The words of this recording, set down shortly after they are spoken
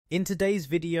In today's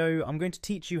video, I'm going to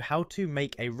teach you how to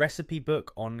make a recipe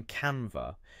book on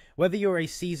Canva. Whether you're a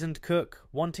seasoned cook,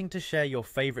 wanting to share your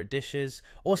favorite dishes,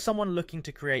 or someone looking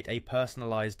to create a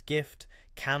personalized gift,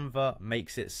 Canva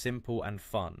makes it simple and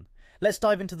fun. Let's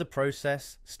dive into the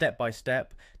process, step by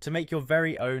step, to make your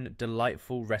very own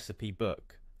delightful recipe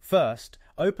book. First,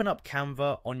 open up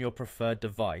Canva on your preferred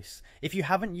device. If you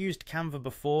haven't used Canva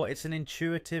before, it's an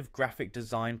intuitive graphic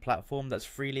design platform that's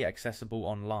freely accessible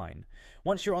online.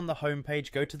 Once you're on the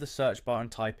homepage, go to the search bar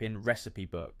and type in recipe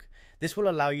book. This will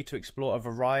allow you to explore a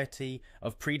variety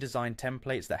of pre-designed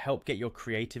templates that help get your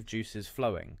creative juices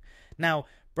flowing. Now,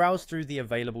 browse through the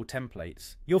available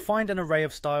templates. You'll find an array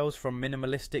of styles from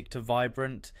minimalistic to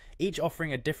vibrant, each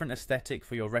offering a different aesthetic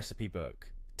for your recipe book.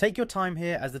 Take your time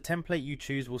here, as the template you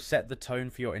choose will set the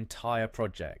tone for your entire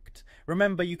project.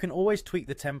 Remember, you can always tweak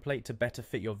the template to better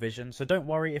fit your vision, so don't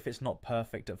worry if it's not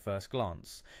perfect at first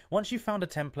glance. Once you've found a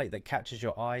template that catches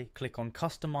your eye, click on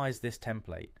Customize this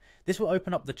template. This will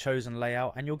open up the chosen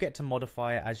layout and you'll get to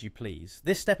modify it as you please.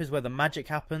 This step is where the magic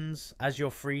happens, as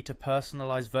you're free to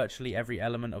personalize virtually every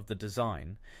element of the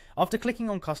design. After clicking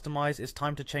on Customize, it's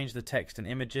time to change the text and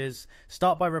images.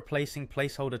 Start by replacing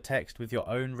placeholder text with your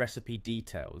own recipe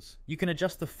details. You can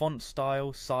adjust the font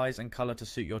style, size and color to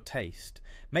suit your taste.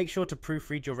 Make sure to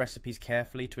proofread your recipes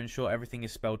carefully to ensure everything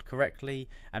is spelled correctly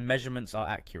and measurements are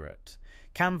accurate.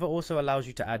 Canva also allows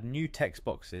you to add new text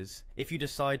boxes if you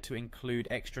decide to include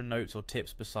extra notes or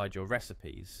tips beside your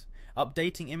recipes.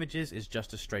 Updating images is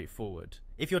just as straightforward.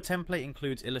 If your template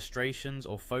includes illustrations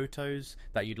or photos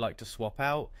that you'd like to swap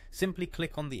out, simply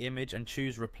click on the image and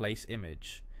choose Replace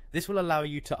Image. This will allow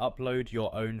you to upload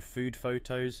your own food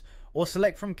photos or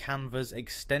select from Canva's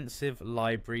extensive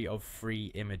library of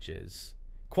free images.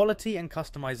 Quality and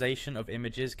customization of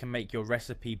images can make your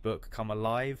recipe book come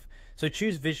alive, so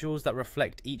choose visuals that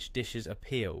reflect each dish's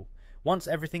appeal. Once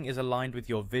everything is aligned with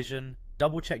your vision,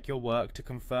 double check your work to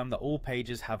confirm that all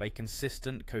pages have a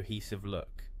consistent, cohesive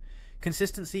look.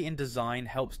 Consistency in design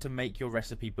helps to make your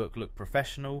recipe book look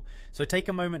professional, so take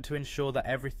a moment to ensure that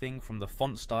everything from the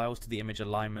font styles to the image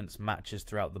alignments matches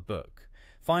throughout the book.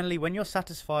 Finally, when you're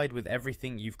satisfied with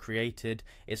everything you've created,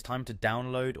 it's time to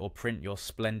download or print your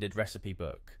splendid recipe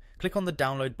book. Click on the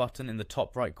download button in the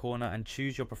top right corner and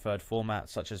choose your preferred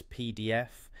format, such as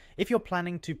PDF. If you're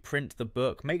planning to print the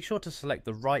book, make sure to select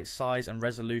the right size and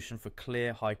resolution for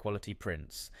clear, high quality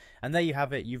prints. And there you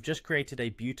have it, you've just created a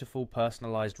beautiful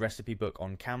personalized recipe book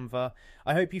on Canva.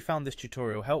 I hope you found this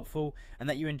tutorial helpful and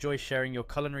that you enjoy sharing your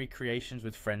culinary creations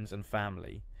with friends and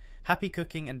family. Happy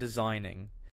cooking and designing!